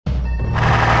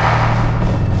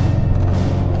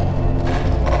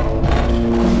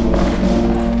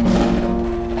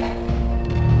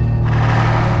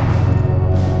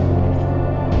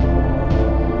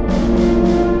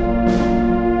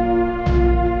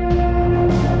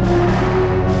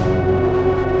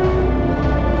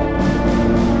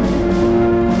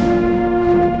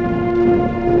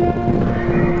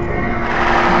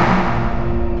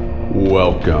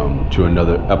Welcome to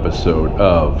another episode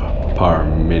of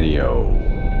Parmenio.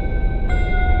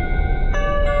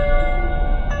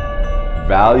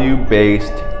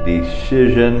 Value-based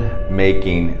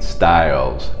decision-making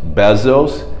styles.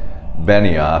 Bezos,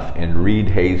 Benioff, and Reed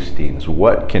Hastings.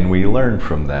 What can we learn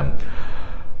from them?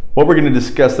 What we're going to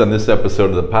discuss on this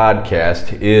episode of the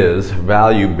podcast is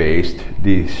value-based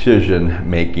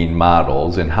decision-making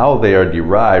models and how they are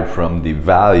derived from the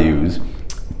values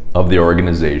of the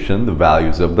organization, the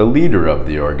values of the leader of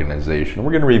the organization.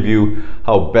 We're going to review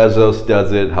how Bezos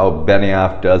does it, how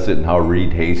Benioff does it, and how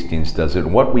Reed Hastings does it,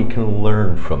 and what we can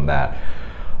learn from that.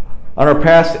 On our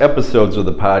past episodes of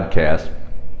the podcast,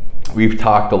 we've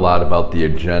talked a lot about the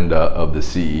agenda of the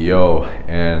CEO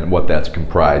and what that's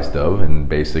comprised of, and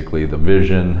basically the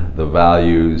vision, the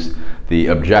values, the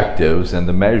objectives, and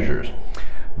the measures.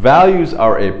 Values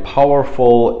are a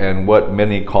powerful and what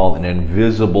many call an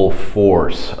invisible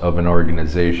force of an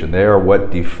organization. They are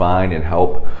what define and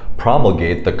help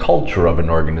promulgate the culture of an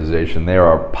organization. They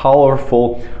are a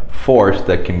powerful force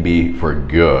that can be for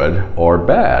good or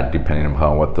bad, depending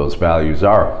on what those values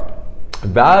are.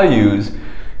 Values,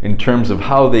 in terms of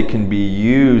how they can be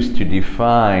used to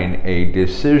define a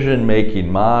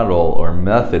decision-making model or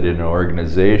method in an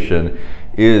organization,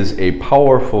 is a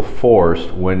powerful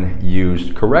force when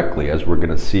used correctly, as we're going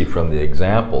to see from the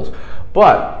examples.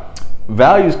 But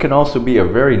values can also be a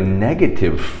very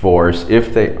negative force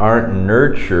if they aren't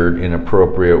nurtured in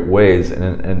appropriate ways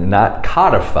and not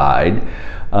codified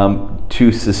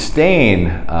to sustain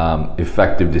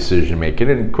effective decision making.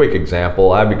 And a quick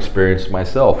example I've experienced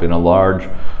myself in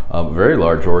a very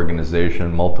large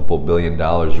organization, multiple $billion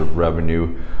of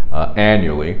revenue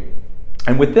annually.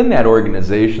 And within that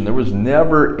organization, there was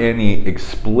never any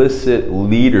explicit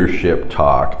leadership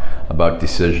talk about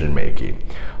decision making,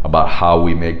 about how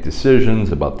we make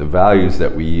decisions, about the values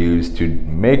that we use to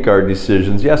make our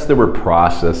decisions. Yes, there were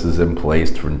processes in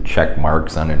place from check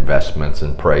marks on investments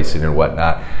and pricing and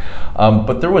whatnot,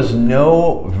 but there was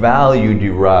no value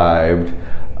derived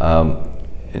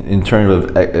in terms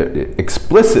of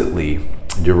explicitly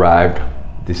derived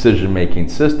decision-making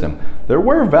system. There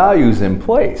were values in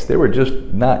place. They were just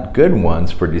not good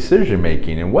ones for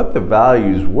decision-making. And what the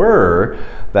values were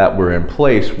that were in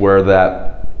place were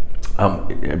that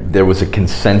there was a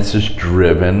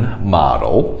consensus-driven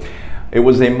model. It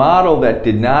was a model that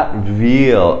did not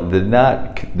value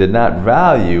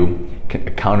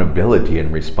accountability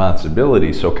and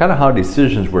responsibility. So kind of how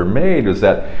decisions were made was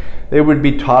that they would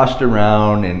be tossed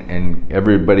around and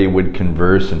everybody would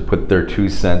converse and put their 2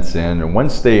 cents in. And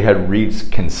once they had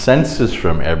reached consensus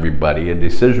from everybody, a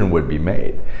decision would be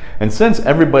made. And since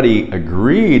everybody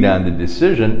agreed on the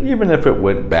decision, even if it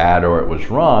went bad or it was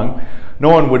wrong, no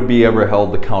one would be ever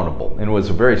held accountable. And it was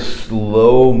a very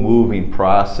slow moving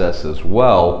process as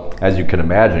well, as you can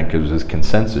imagine, because it was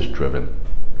consensus driven.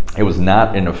 It was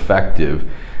not an effective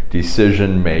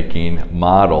decision-making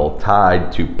model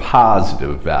tied to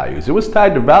positive values. It was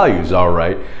tied to values, all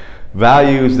right.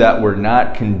 Values that were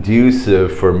not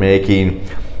conducive for making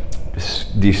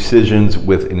decisions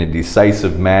in a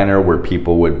decisive manner where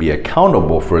people would be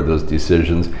accountable for those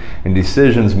decisions, and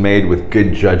decisions made with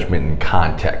good judgment and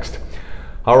context.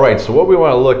 All right, so what we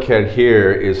want to look at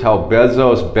here is how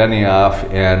Bezos, Benioff,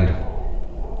 and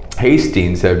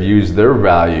Hastings have used their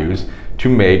values to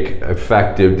make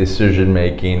effective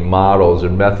decision-making models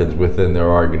and methods within their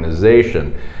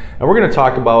organization. And we're going to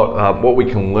talk about what we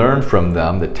can learn from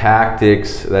them, the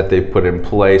tactics that they put in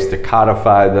place to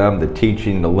codify them, the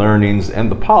teaching, the learnings,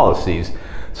 and the policies,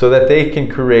 so that they can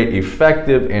create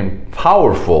effective and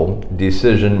powerful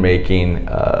decision-making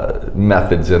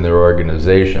methods in their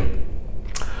organization.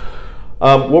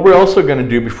 What we're also going to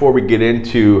do before we get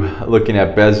into looking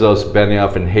at Bezos,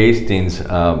 Benioff, and Hastings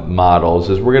models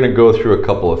is we're going to go through a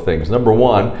couple of things. Number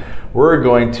one, we're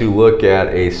going to look at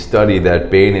a study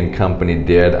that Bain & Company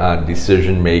did on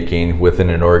decision making within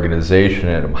an organization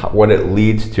and what it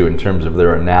leads to in terms of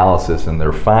their analysis and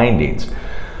their findings.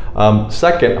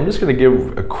 Second, I'm just going to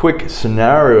give a quick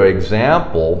scenario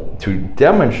example to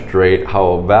demonstrate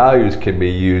how values can be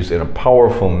used in a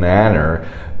powerful manner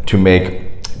to make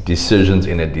decisions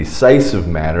in a decisive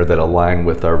manner that align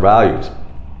with our values.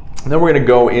 And then we're going to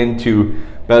go into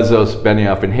Bezos,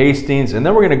 Benioff, and Hastings, and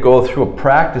then we're going to go through a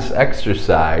practice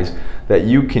exercise that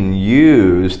you can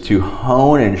use to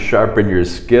hone and sharpen your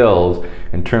skills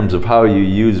in terms of how you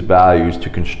use values to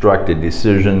construct a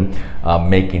decision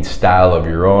making style of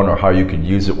your own, or how you could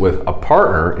use it with a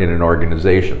partner in an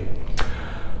organization.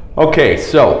 Okay,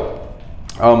 so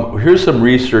Here's some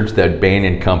research that Bain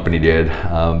and Company did.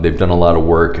 They've done a lot of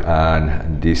work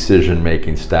on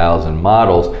decision-making styles and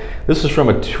models. This is from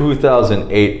a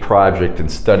 2008 project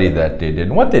and study that they did.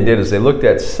 And what they did is they looked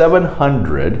at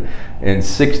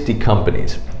 760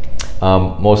 companies.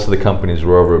 Most of the companies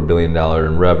were over $1 billion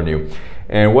in revenue.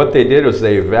 And what they did was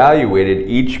they evaluated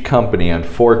each company on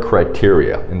 4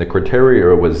 criteria. And the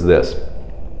criteria was this.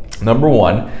 Number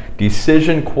 1,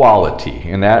 decision quality.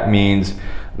 And that means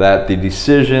that the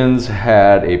decisions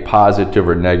had a positive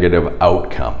or negative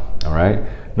outcome, all right?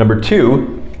 Number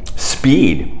 2,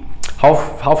 speed.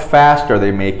 How fast are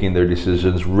they making their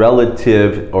decisions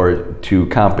relative or to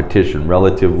competition,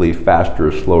 relatively faster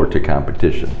or slower to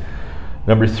competition?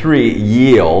 Number 3,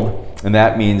 yield, and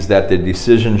that means that the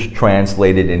decisions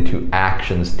translated into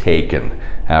actions taken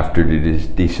after the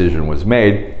decision was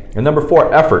made. And number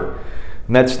 4, effort,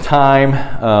 and that's time,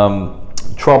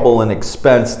 trouble and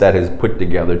expense that is put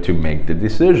together to make the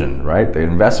decision, right? The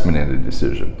investment in the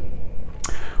decision.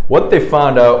 What they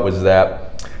found out was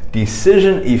that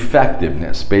decision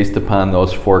effectiveness, based upon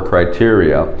those 4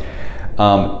 criteria,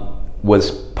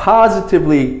 was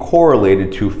positively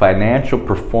correlated to financial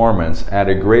performance at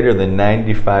a greater than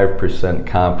 95%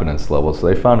 confidence level. So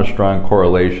they found a strong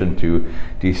correlation to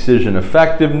decision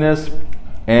effectiveness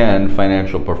and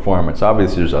financial performance.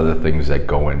 Obviously, there's other things that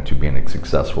go into being a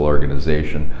successful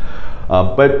organization.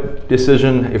 But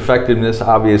decision effectiveness,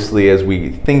 obviously, as we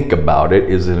think about it,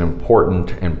 is an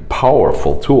important and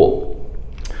powerful tool.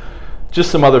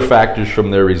 Just some other factors from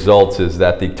their results is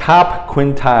that the top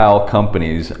quintile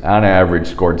companies, on average,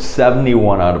 scored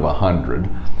 71 out of 100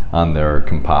 on their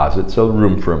composite, so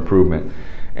room for improvement.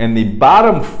 And the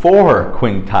bottom 4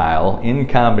 quintile in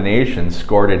combination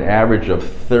scored an average of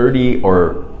 30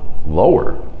 or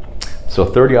lower. So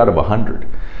 30 out of 100.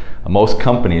 Most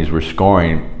companies were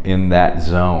scoring in that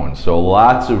zone. So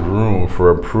lots of room for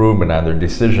improvement on their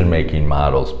decision-making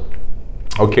models.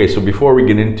 Okay, so before we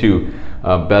get into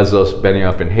Bezos,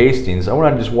 Benioff, and Hastings, I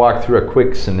want to just walk through a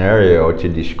quick scenario to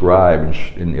describe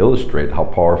and illustrate how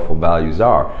powerful values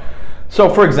are. So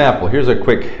for example, here's a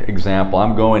quick example.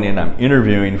 I'm going in, I'm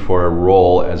interviewing for a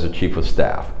role as a chief of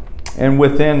staff. And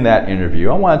within that interview,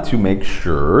 I want to make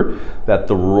sure that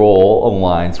the role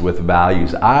aligns with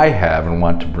values I have and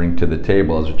want to bring to the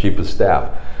table as a chief of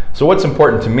staff. So what's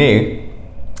important to me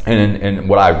and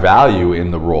what I value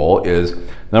in the role is,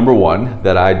 number 1,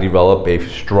 that I develop a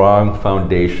strong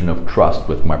foundation of trust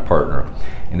with my partner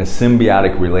in a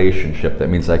symbiotic relationship. That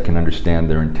means I can understand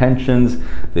their intentions,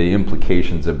 the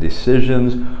implications of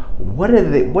decisions. What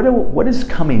is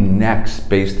coming next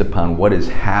based upon what is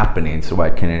happening, so I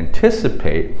can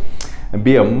anticipate and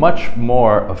be a much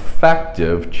more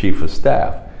effective chief of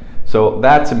staff. So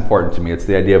that's important to me. It's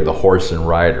the idea of the horse and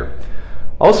rider.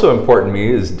 Also important to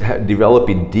me is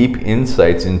developing deep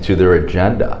insights into their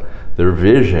agenda, their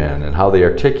vision, and how they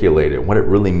articulate it, what it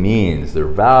really means, their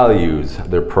values,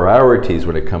 their priorities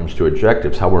when it comes to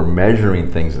objectives, how we're measuring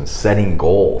things and setting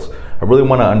goals. I really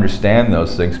want to understand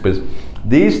those things, because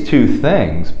these 2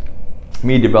 things,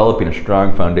 me developing a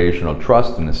strong foundational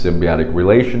trust in a symbiotic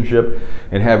relationship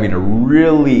and having a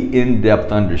really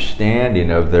in-depth understanding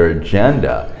of their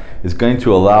agenda, is going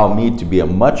to allow me to be a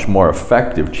much more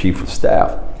effective chief of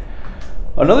staff.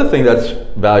 Another thing that's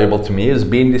valuable to me is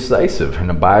being decisive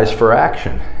and a bias for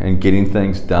action and getting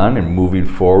things done and moving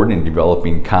forward and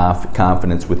developing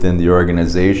confidence within the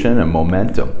organization and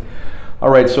momentum.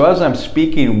 All right, so as I'm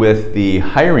speaking with the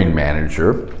hiring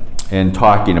manager and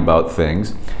talking about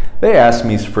things, they ask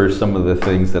me for some of the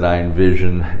things that I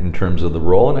envision in terms of the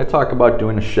role, and I talk about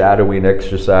doing a shadowing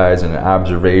exercise and an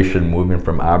observation, moving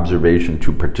from observation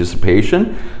to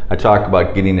participation. I talk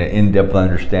about getting an in-depth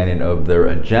understanding of their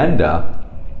agenda.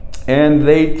 And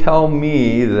they tell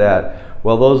me that,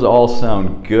 well, those all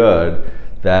sound good,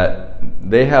 that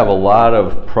they have a lot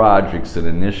of projects and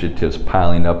initiatives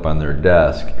piling up on their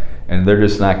desk, and they're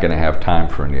just not going to have time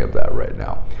for any of that right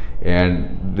now.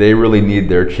 And they really need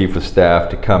their chief of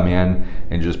staff to come in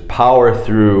and just power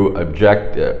through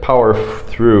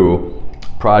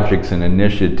projects and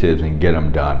initiatives and get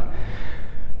them done.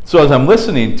 So as I'm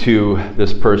listening to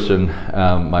this person,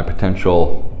 my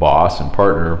potential boss and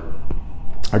partner,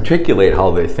 articulate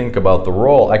how they think about the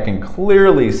role, I can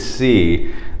clearly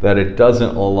see that it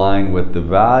doesn't align with the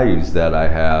values that I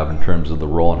have in terms of the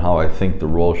role and how I think the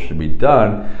role should be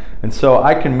done. And so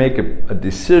I can make a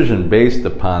decision based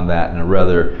upon that in a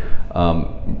rather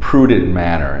prudent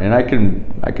manner. And I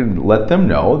can let them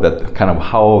know that kind of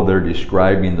how they're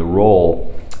describing the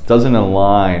role doesn't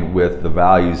align with the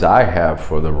values I have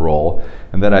for the role,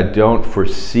 and that I don't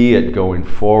foresee it going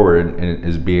forward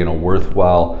as being a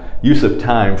worthwhile use of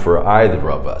time for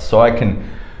either of us. So I can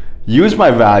use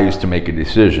my values to make a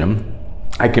decision.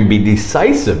 I can be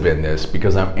decisive in this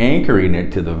because I'm anchoring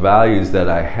it to the values that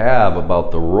I have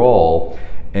about the role,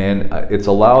 and it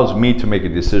allows me to make a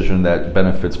decision that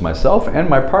benefits myself and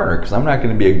my partner, because I'm not going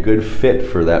to be a good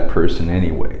fit for that person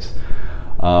anyways.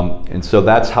 And so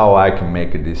that's how I can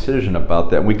make a decision about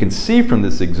that. We can see from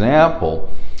this example,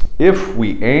 if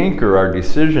we anchor our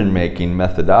decision-making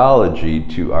methodology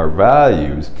to our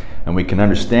values, and we can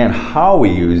understand how we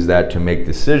use that to make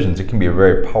decisions, it can be a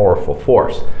very powerful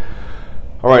force.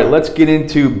 All right, let's get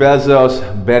into Bezos,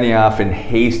 Benioff, and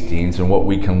Hastings and what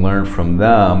we can learn from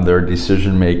them, their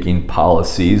decision-making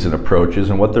policies and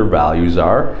approaches, and what their values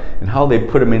are, and how they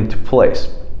put them into place.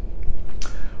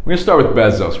 We're going to start with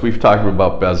Bezos. We've talked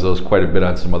about Bezos quite a bit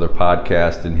on some other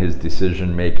podcasts and his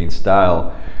decision-making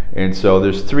style. And so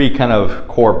there's three kind of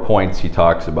core points he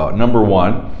talks about. Number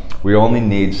one, we only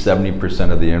need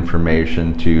 70% of the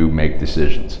information to make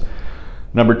decisions.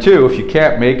 Number two, if you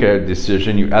can't make a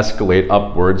decision, you escalate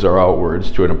upwards or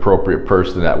outwards to an appropriate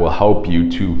person that will help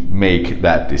you to make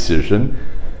that decision.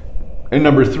 And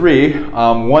number three,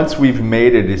 once we've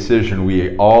made a decision,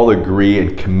 we all agree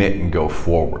and commit and go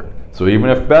forward. So even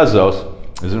if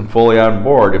Bezos isn't fully on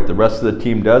board, if the rest of the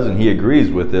team does and he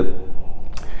agrees with it,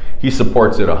 he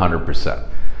supports it 100%.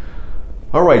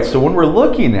 All right, so when we're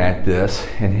looking at this,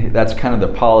 and that's kind of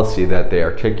the policy that they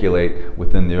articulate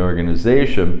within the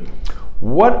organization,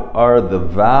 what are the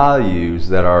values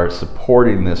that are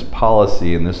supporting this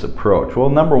policy and this approach? Well,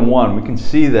 number one, we can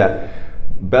see that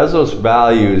Bezos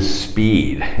values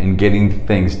speed and getting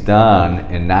things done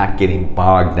and not getting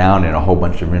bogged down in a whole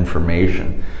bunch of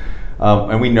information.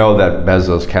 And we know that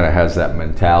Bezos kind of has that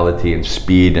mentality, and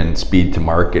speed to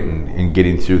market and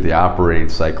getting through the operating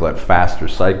cycle at faster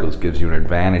cycles gives you an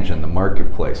advantage in the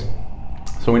marketplace.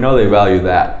 So we know they value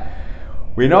that.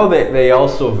 We know that they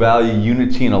also value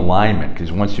unity and alignment,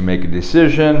 because once you make a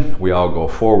decision, we all go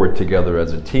forward together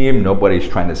as a team. Nobody's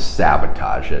trying to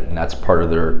sabotage it, and that's part of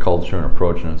their culture and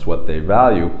approach, and it's what they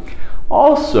value.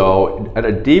 Also, at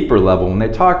a deeper level, when they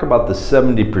talk about the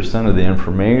 70% of the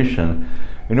information,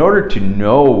 in order to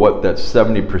know what that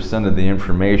 70% of the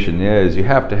information is, you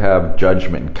have to have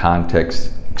judgment,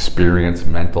 context, experience,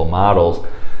 mental models.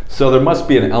 So there must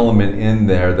be an element in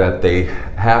there that they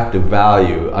have to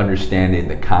value, understanding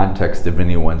the context of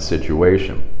anyone's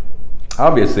situation.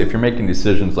 Obviously, if you're making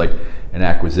decisions like an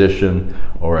acquisition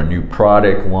or a new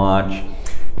product launch,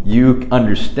 you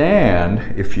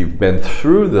understand, if you've been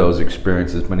through those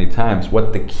experiences many times,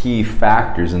 what the key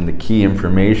factors and the key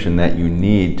information that you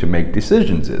need to make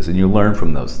decisions is, and you learn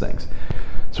from those things.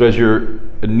 So as you're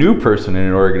a new person in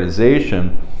an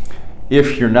organization,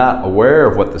 if you're not aware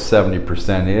of what the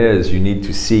 70% is, you need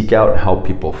to seek out and help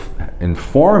people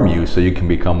inform you so you can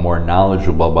become more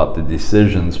knowledgeable about the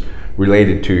decisions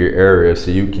related to your area,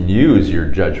 so you can use your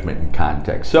judgment and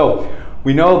context. So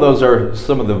we know those are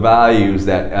some of the values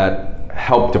that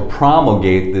help to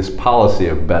promulgate this policy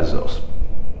of Bezos.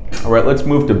 All right, let's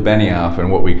move to Benioff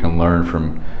and what we can learn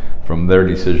from their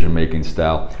decision-making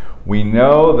style. We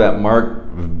know that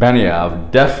Mark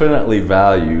Benioff definitely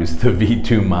values the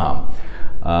V2 mom.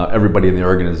 Everybody in the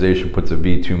organization puts a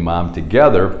V2 mom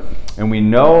together, and we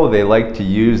know they like to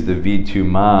use the V2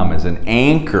 mom as an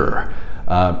anchor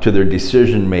to their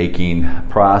decision-making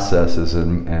processes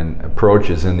and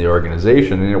approaches in the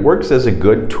organization, and it works as a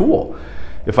good tool.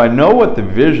 If I know what the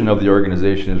vision of the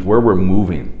organization is, where we're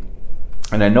moving,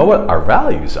 and I know what our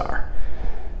values are,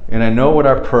 and I know what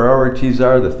our priorities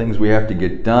are, the things we have to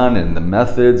get done, and the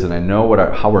methods, and I know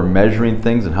how we're measuring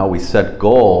things and how we set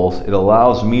goals, it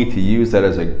allows me to use that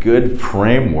as a good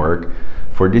framework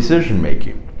for decision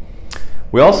making.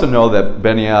 We also know that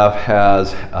Benioff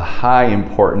has a high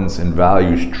importance and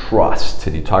values trust,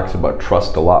 and he talks about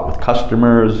trust a lot with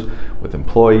customers, with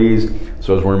employees.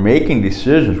 So as we're making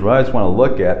decisions, we always want to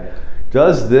look at,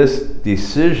 does this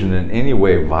decision in any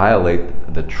way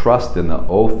violate the trust and the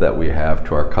oath that we have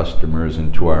to our customers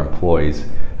and to our employees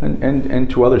and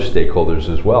to other stakeholders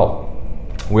as well?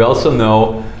 We also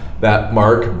know that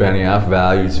Mark Benioff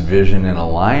values vision and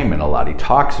alignment a lot. He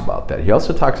talks about that. He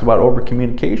also talks about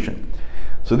over-communication.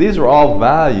 So these are all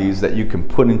values that you can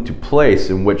put into place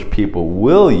in which people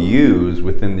will use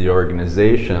within the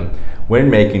organization when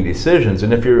making decisions.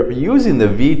 And if you're using the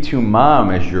V2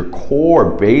 mom as your core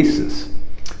basis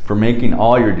for making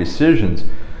all your decisions,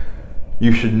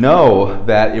 you should know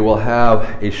that it will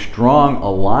have a strong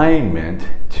alignment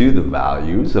to the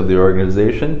values of the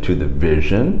organization, to the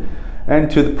vision, and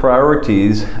to the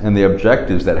priorities and the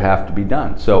objectives that have to be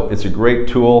done. So it's a great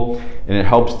tool, and it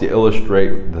helps to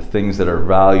illustrate the things that are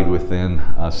valued within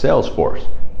Salesforce.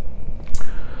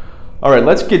 All right,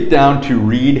 let's get down to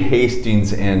Reed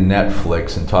Hastings and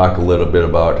Netflix and talk a little bit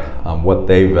about what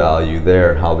they value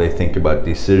there and how they think about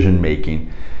decision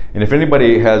making. And if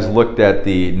anybody has looked at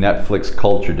the Netflix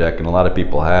culture deck, and a lot of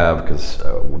people have, because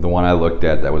the one I looked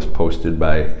at that was posted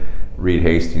by Reed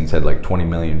Hastings had like 20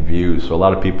 million views. So a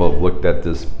lot of people have looked at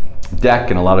this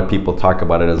deck, and a lot of people talk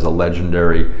about it as a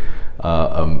legendary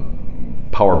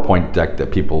PowerPoint deck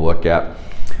that people look at.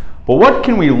 But what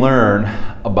can we learn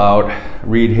about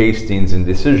Reed Hastings in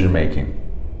decision making?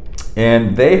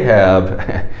 And they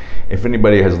have, if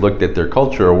anybody has looked at their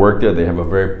culture or worked there, they have a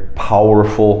very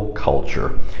powerful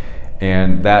culture.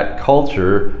 And that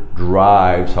culture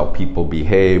drives how people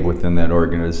behave within that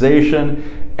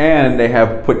organization. And they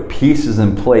have put pieces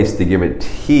in place to give it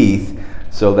teeth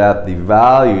so that the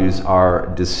values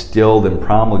are distilled and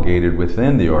promulgated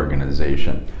within the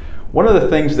organization. One of the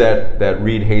things that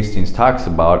Reed Hastings talks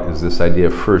about is this idea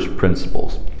of first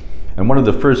principles. And one of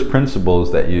the first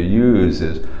principles that you use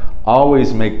is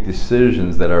always make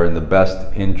decisions that are in the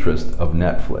best interest of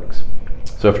Netflix.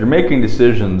 So if you're making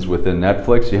decisions within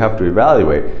Netflix, you have to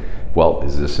evaluate, well,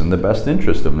 is this in the best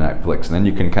interest of Netflix? And then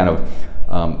you can kind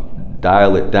of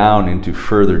dial it down into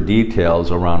further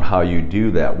details around how you do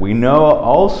that. We know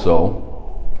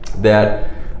also that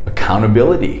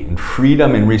accountability and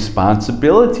freedom and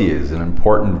responsibility is an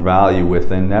important value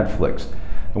within Netflix.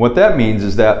 And what that means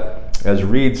is that, as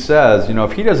Reed says,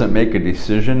 if he doesn't make a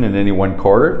decision in any one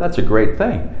quarter, that's a great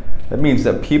thing. That means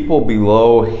that people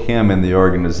below him in the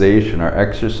organization are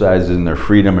exercising their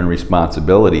freedom and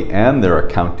responsibility and their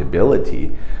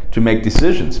accountability to make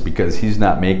decisions because he's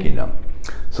not making them.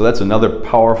 So that's another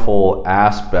powerful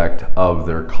aspect of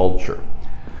their culture.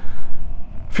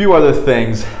 A few other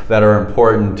things that are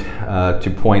important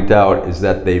to point out is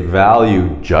that they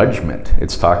value judgment.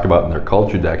 It's talked about in their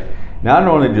culture deck. Not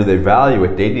only do they value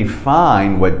it, they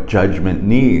define what judgment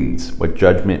means,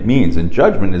 and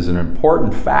judgment is an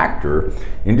important factor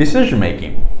in decision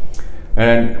making.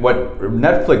 And what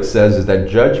Netflix says is that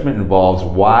judgment involves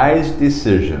wise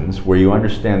decisions where you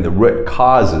understand the root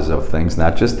causes of things,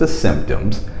 not just the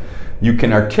symptoms. You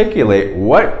can articulate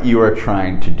what you are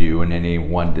trying to do in any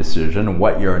one decision and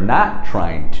what you're not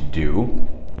trying to do.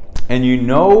 And you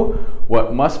know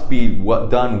what must be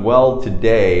done well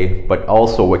today, but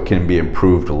also what can be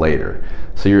improved later.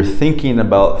 So you're thinking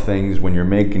about things when you're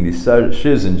making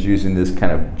decisions using this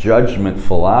kind of judgment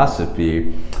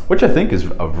philosophy, which I think is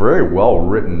a very well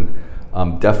written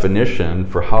definition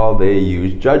for how they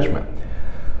use judgment.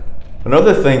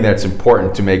 Another thing that's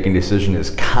important to making a decision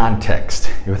is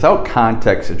context. Without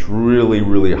context, it's really,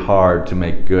 really hard to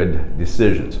make good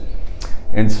decisions.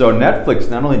 And so Netflix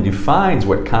not only defines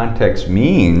what context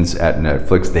means at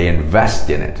Netflix, they invest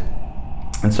in it.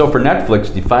 And so for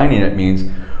Netflix, defining it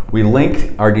means we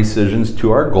link our decisions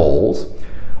to our goals.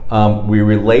 We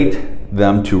relate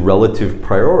them to relative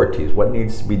priorities. What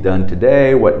needs to be done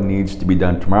today? What needs to be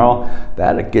done tomorrow?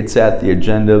 That gets at the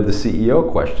agenda of the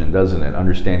CEO question, doesn't it?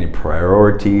 Understanding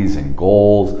priorities and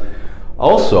goals.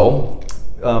 Also,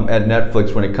 at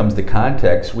Netflix, when it comes to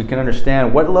context, we can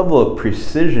understand what level of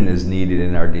precision is needed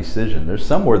in our decision. There's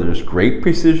some where there's great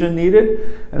precision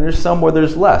needed, and there's some where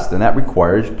there's less, and that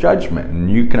requires judgment.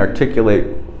 And you can articulate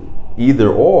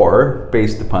either or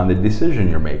based upon the decision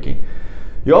you're making.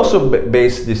 You also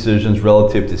base decisions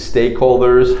relative to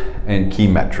stakeholders and key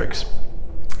metrics.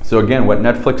 So again, what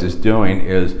Netflix is doing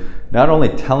is not only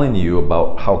telling you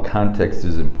about how context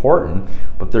is important,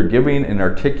 but they're giving and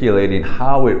articulating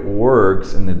how it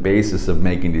works in the basis of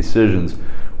making decisions,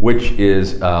 which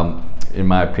is, in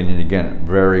my opinion, again,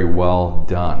 very well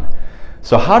done.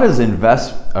 So how does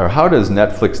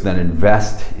Netflix then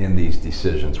invest in these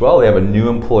decisions? Well, they have a new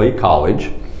employee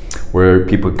college where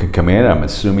people can come in. I'm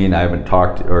assuming, I haven't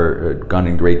talked or gone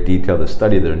in great detail to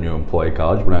study their new employee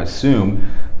college, but I assume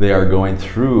they are going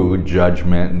through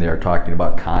judgment and they're talking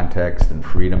about context and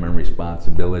freedom and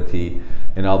responsibility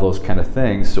and all those kind of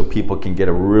things, so people can get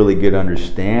a really good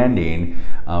understanding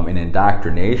and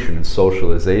indoctrination and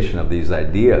socialization of these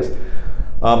ideas.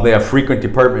 They have frequent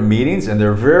department meetings, and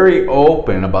they're very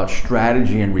open about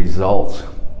strategy and results.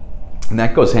 And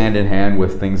that goes hand in hand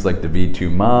with things like the V2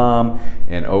 MOM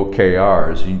and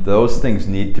OKRs. Those things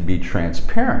need to be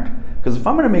transparent. Because if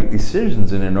I'm going to make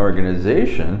decisions in an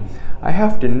organization, I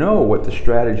have to know what the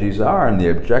strategies are and the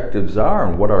objectives are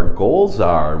and what our goals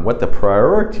are and what the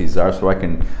priorities are, so I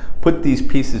can put these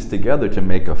pieces together to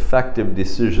make effective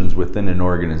decisions within an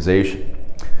organization.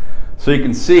 So you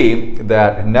can see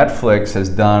that Netflix has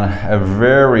done a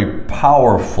very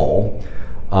powerful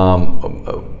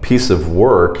piece of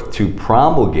work to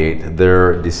promulgate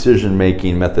their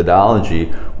decision-making methodology,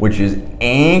 which is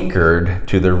anchored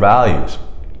to their values.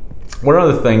 One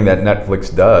other thing that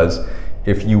Netflix does,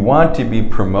 if you want to be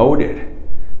promoted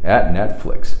at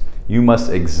Netflix, you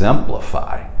must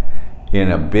exemplify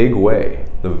in a big way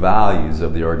the values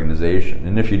of the organization.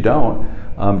 And if you don't,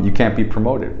 you can't be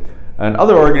promoted. And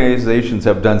other organizations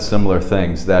have done similar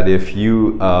things, that if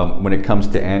you, when it comes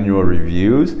to annual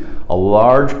reviews, a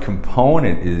large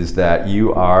component is that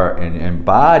you are and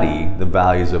embody the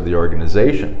values of the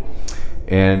organization.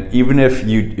 And even if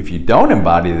you don't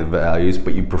embody the values,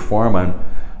 but you perform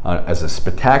as a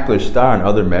spectacular star on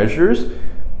other measures,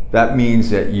 that means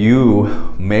that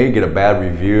you may get a bad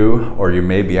review, or you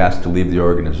may be asked to leave the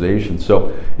organization.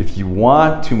 So if you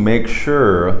want to make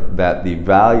sure that the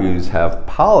values have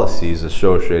policies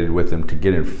associated with them to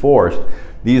get enforced,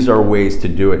 these are ways to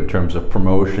do it in terms of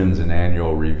promotions and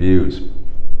annual reviews.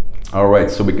 All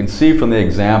right, so we can see from the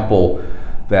example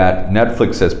that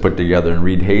Netflix has put together in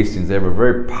Reed Hastings, they have a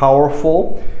very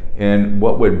powerful and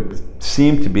what would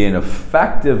seem to be an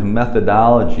effective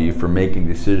methodology for making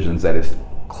decisions that is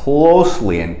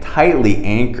closely and tightly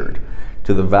anchored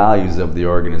to the values of the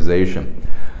organization.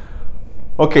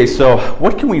 Okay, so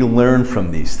what can we learn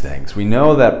from these things? We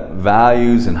know that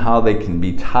values and how they can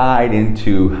be tied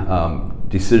into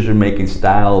decision-making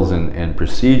styles and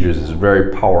procedures is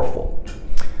very powerful.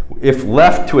 If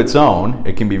left to its own,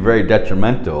 it can be very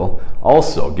detrimental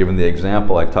also, given the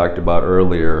example I talked about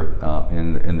earlier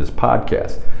in this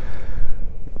podcast.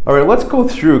 All right, let's go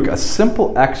through a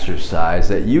simple exercise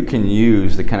that you can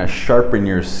use to kind of sharpen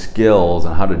your skills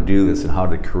on how to do this and how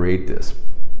to create this.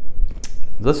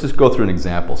 Let's just go through an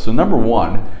example. So number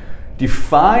one,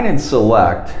 define and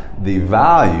select the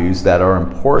values that are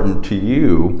important to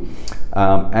you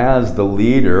as the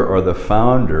leader or the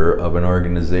founder of an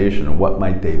organization. What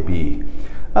might they be?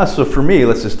 So for me,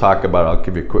 let's just talk about, I'll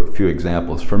give you a quick few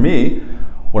examples. For me,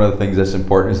 one of the things that's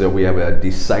important is that we have a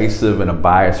decisive and a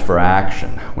bias for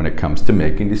action when it comes to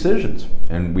making decisions.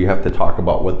 And we have to talk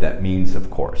about what that means, of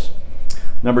course.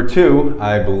 Number two,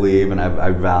 I believe and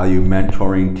I value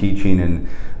mentoring, teaching,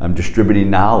 and distributing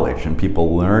knowledge and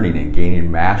people learning and gaining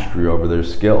mastery over their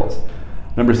skills.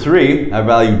 Number three, I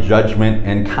value judgment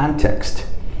and context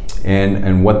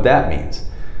and what that means.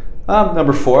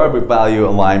 Number four, I value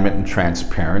alignment and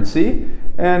transparency.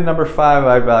 And number five,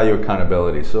 I value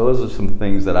accountability. So those are some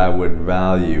things that I would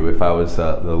value if I was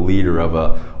the leader of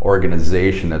an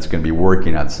organization that's going to be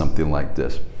working on something like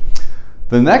this.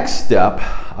 The next step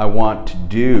I want to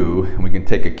do, and we can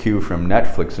take a cue from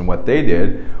Netflix and what they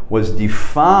did, was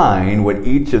define what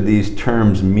each of these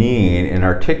terms mean and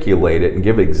articulate it and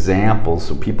give examples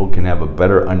so people can have a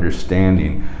better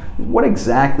understanding. What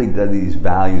exactly do these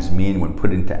values mean when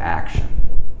put into action?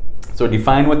 So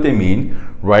define what they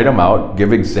mean, write them out,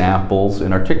 give examples,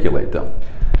 and articulate them.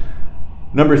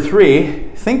 Number three,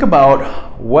 think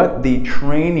about what the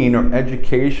training or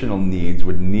educational needs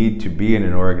would need to be in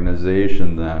an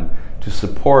organization then to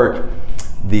support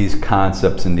these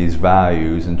concepts and these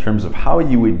values in terms of how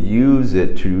you would use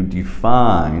it to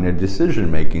define a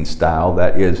decision-making style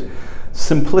that is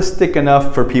simplistic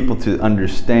enough for people to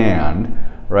understand,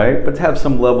 right? But to have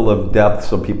some level of depth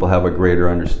so people have a greater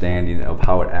understanding of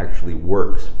how it actually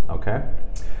works, okay?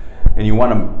 And you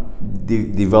want to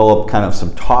develop kind of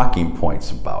some talking points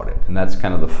about it, and that's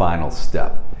kind of the final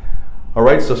step. All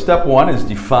right, so step one is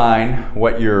define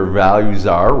what your values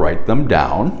are, write them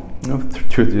down,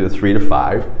 3 to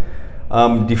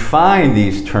 5. Define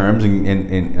these terms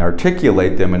and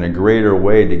articulate them in a greater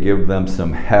way to give them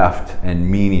some heft and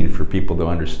meaning for people to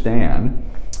understand.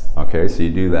 Okay, so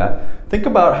you do that. Think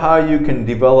about how you can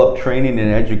develop training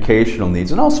and educational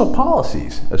needs and also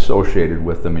policies associated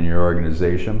with them in your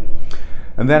organization.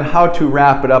 And then how to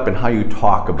wrap it up and how you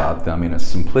talk about them in a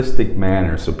simplistic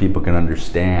manner so people can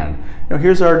understand. You know,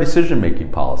 here's our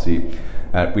decision-making policy.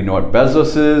 We know what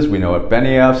Bezos is, we know what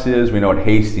Benioff is, we know what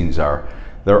Hastings are.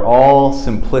 They're all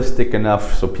simplistic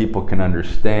enough so people can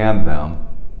understand them.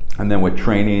 And then with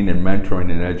training and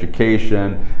mentoring and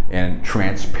education and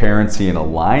transparency and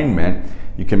alignment,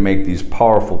 you can make these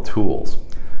powerful tools.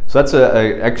 So that's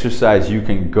an exercise you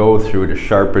can go through to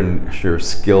sharpen your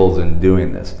skills in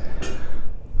doing this.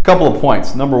 A couple of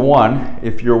points. Number one,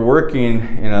 if you're working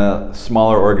in a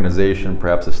smaller organization,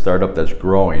 perhaps a startup that's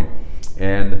growing,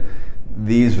 and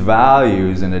these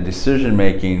values and a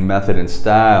decision-making method and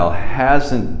style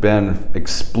hasn't been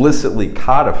explicitly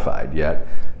codified yet,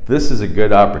 this is a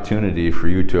good opportunity for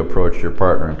you to approach your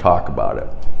partner and talk about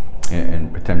it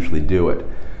and potentially do it.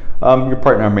 Your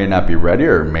partner may not be ready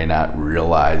or may not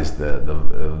realize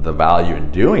the value in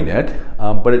doing it,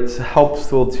 but it's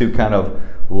helpful to kind of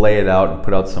lay it out and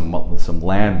put out some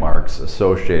landmarks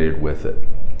associated with it.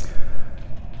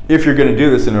 If you're going to do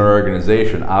this in an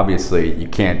organization, obviously you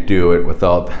can't do it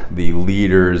without the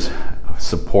leaders'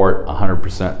 support,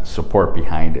 100% support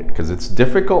behind it, because it's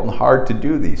difficult and hard to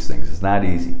do these things. It's not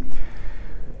easy.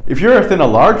 If you're within a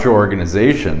larger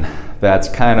organization that's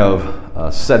kind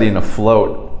of setting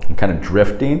afloat and kind of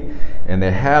drifting, and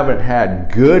they haven't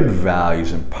had good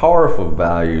values and powerful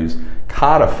values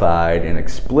codified and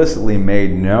explicitly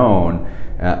made known,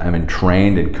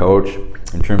 trained and coached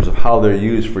in terms of how they're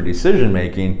used for decision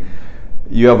making,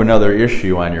 you have another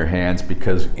issue on your hands,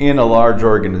 because in a large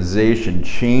organization,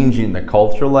 changing the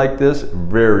culture like this,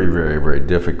 very, very, very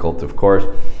difficult, of course.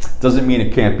 Doesn't mean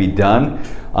it can't be done.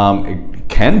 It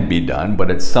can be done, but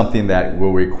it's something that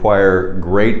will require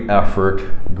great effort,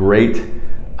 great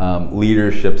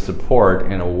leadership support,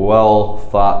 and a well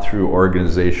thought through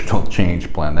organizational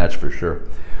change plan, that's for sure.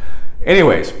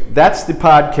 Anyways, that's the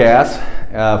podcast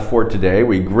for today.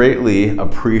 We greatly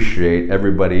appreciate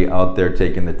everybody out there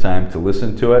taking the time to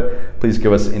listen to it. Please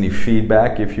give us any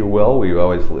feedback, if you will. We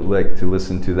always like to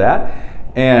listen to that.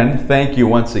 And thank you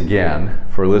once again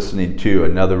for listening to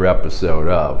another episode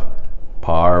of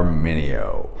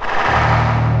Parmenio.